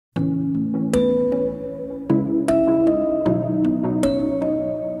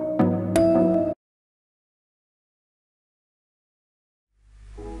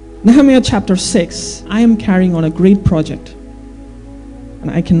Nehemiah chapter 6, I am carrying on a great project and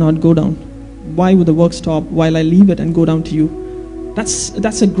I cannot go down. Why would the work stop while I leave it and go down to you?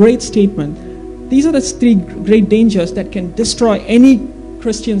 That's a great statement. These are the three great dangers that can destroy any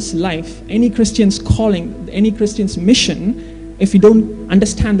Christian's life, any Christian's calling, any Christian's mission, if we don't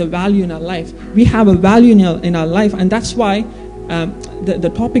understand the value in our life. We have a value in our life, and that's why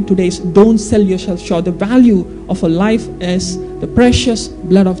the topic today is don't sell yourself short. The value of a life is the precious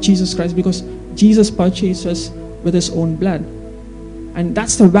blood of Jesus Christ, because Jesus purchased us with his own blood. And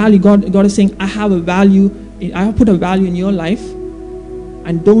that's the value. God is saying, I have put a value in your life,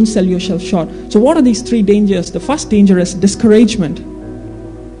 and don't sell yourself short. So what are these three dangers? The first danger is discouragement.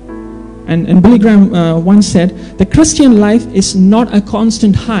 And Billy Graham once said, the Christian life is not a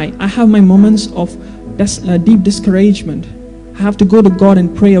constant high. I have my moments of deep discouragement. I have to go to God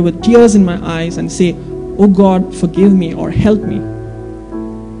in prayer with tears in my eyes and say, oh God, forgive me or help me.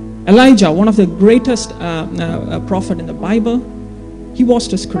 Elijah, one of the greatest prophet in the Bible, he was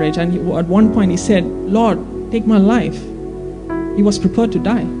discouraged, and at one point he said, Lord, take my life. He was prepared to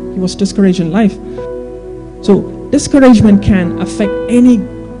die. He was discouraged in life. So discouragement can affect any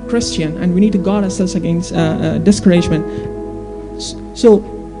Christian, and we need to guard ourselves against discouragement. So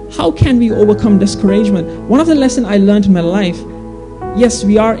how can we overcome discouragement? One of the lessons I learned in my life, yes,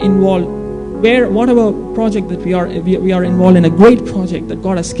 we are involved, whatever project that we are involved in, a great project that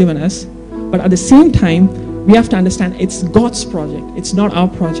God has given us, but at the same time, we have to understand it's God's project. It's not our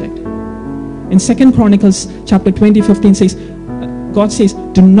project. In 2 Chronicles chapter 20:15 says, God says,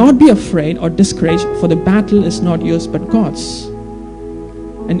 do not be afraid or discouraged, for the battle is not yours but God's.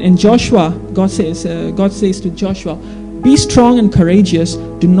 And in Joshua, God says to Joshua, be strong and courageous.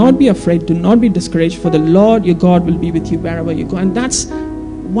 Do not be afraid. Do not be discouraged, for the Lord your God will be with you wherever you go. And that's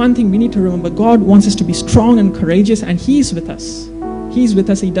one thing we need to remember. God wants us to be strong and courageous, and He is with us. He's with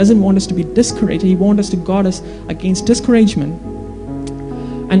us. He doesn't want us to be discouraged. He wants us to guard us against discouragement.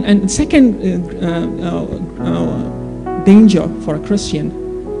 And second danger for a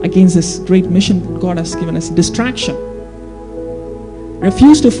Christian against this great mission that God has given us, distraction.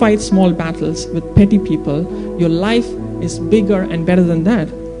 Refuse to fight small battles with petty people. Your life is bigger and better than that.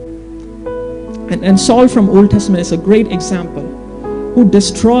 And Saul from Old Testament is a great example, who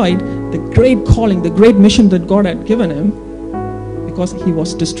destroyed the great calling, the great mission that God had given him, because he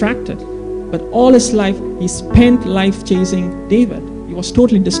was distracted. But all his life, he spent life chasing David. He was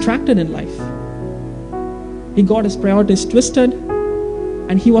totally distracted in life. He got his priorities twisted,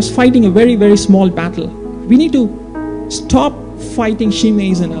 and he was fighting a very, very small battle. We need to stop fighting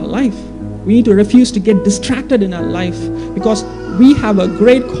Shimeis in our life. We need to refuse to get distracted in our life, because we have a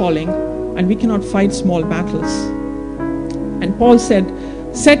great calling and we cannot fight small battles. And Paul said,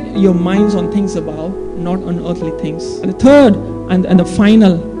 set your minds on things above, not on earthly things. And the third and the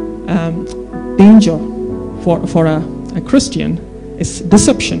final danger for a Christian is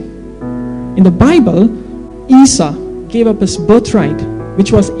deception. In the Bible, Esau gave up his birthright,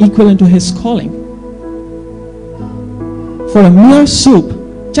 which was equivalent to his calling, for a mere soup.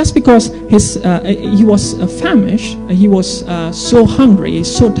 Just because he was famished, he was so hungry,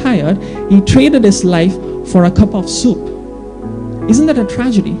 he's so tired, he traded his life for a cup of soup. Isn't that a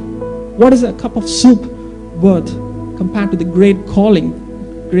tragedy? What is a cup of soup worth compared to the great calling,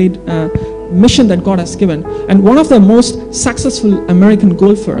 great mission that God has given? And one of the most successful American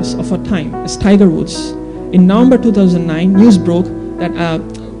golfers of our time is Tiger Woods. In November 2009, news broke that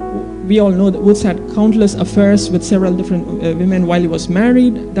we all know that Woods had countless affairs with several different women while he was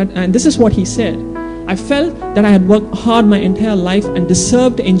married. And this is what he said: I felt that I had worked hard my entire life and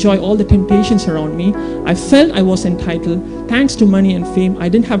deserved to enjoy all the temptations around me. I felt I was entitled. Thanks to money and fame, I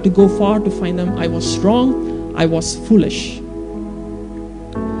didn't have to go far to find them. I was strong. I was foolish.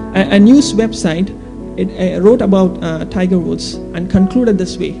 A news website wrote about Tiger Woods and concluded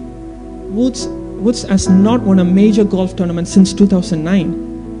this way: Woods has not won a major golf tournament since 2009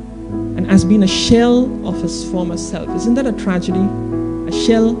 and has been a shell of his former self. Isn't that a tragedy? A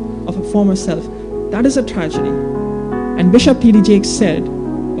shell of a former self. That is a tragedy. And Bishop T.D. Jakes said,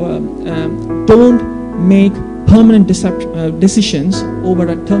 don't make permanent decisions over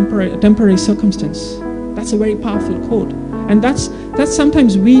a temporary circumstance. That's a very powerful quote. And that's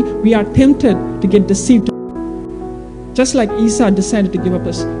sometimes we are tempted to get deceived. Just like Esau decided to give up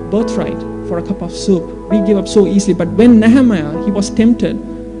his birthright for a cup of soup, we give up so easily. But when Nehemiah, he was tempted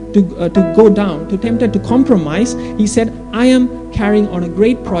to go down, tempted to compromise, he said, I am carrying on a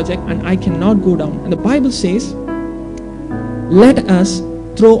great project and I cannot go down. And the Bible says, let us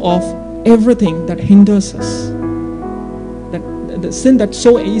throw off everything that hinders us. the sin that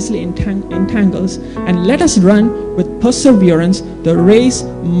so easily entangles, and let us run with perseverance the race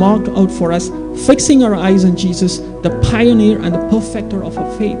marked out for us, fixing our eyes on Jesus, the pioneer and the perfecter of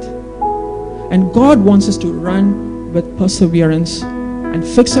our faith. And God wants us to run with perseverance and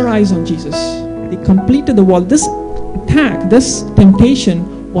fix our eyes on Jesus. They completed the wall. This attack, this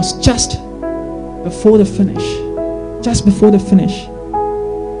temptation was just before the finish. Just before the finish.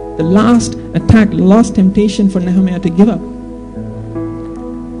 The last attack, the last temptation for Nehemiah to give up.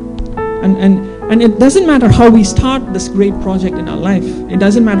 And it doesn't matter how we start this great project in our life. It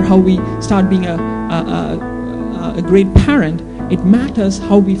doesn't matter how we start being a great parent. It matters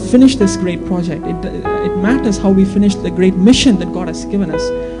how we finish this great project. It matters how we finish the great mission that God has given us.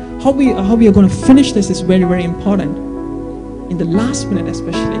 How we are going to finish this is very, very important. In the last minute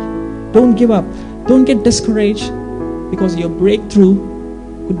especially. Don't give up. Don't get discouraged because your breakthrough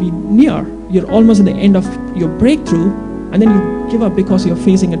could be near. You're almost at the end of your breakthrough, and then you give up because you're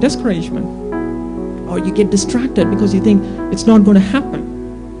facing a discouragement. Or you get distracted because you think it's not going to happen.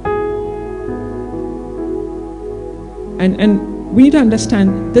 And we need to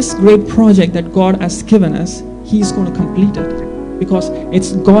understand this great project that God has given us, He's going to complete it because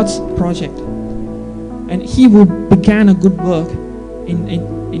it's God's project. And He who began a good work in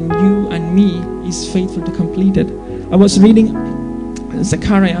you and me is faithful to complete it. I was reading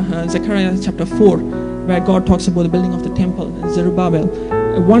Zechariah chapter 4, where God talks about the building of the temple, Zerubbabel.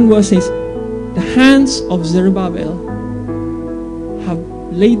 One verse says, the hands of Zerubbabel have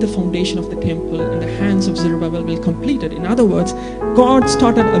laid the foundation of the temple, and the hands of Zerubbabel will complete it. In other words, God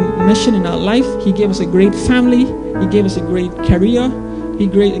started a mission in our life. He gave us a great family. He gave us a great career. He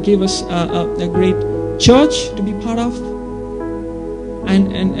gave us a great church to be part of.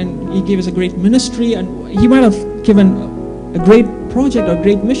 And He gave us a great ministry. And He might have given a great project or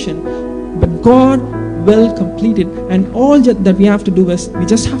great mission. But God will complete it. And all that we have to do is we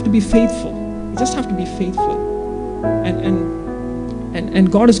just have to be faithful. We just have to be faithful.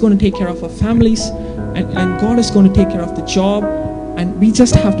 And God is going to take care of our families, and God is going to take care of the job, and we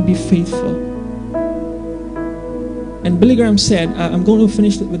just have to be faithful. And Billy Graham said, I'm going to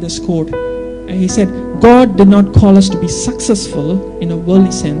finish with this quote. And he said, God did not call us to be successful in a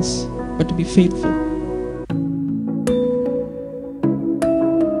worldly sense, but to be faithful.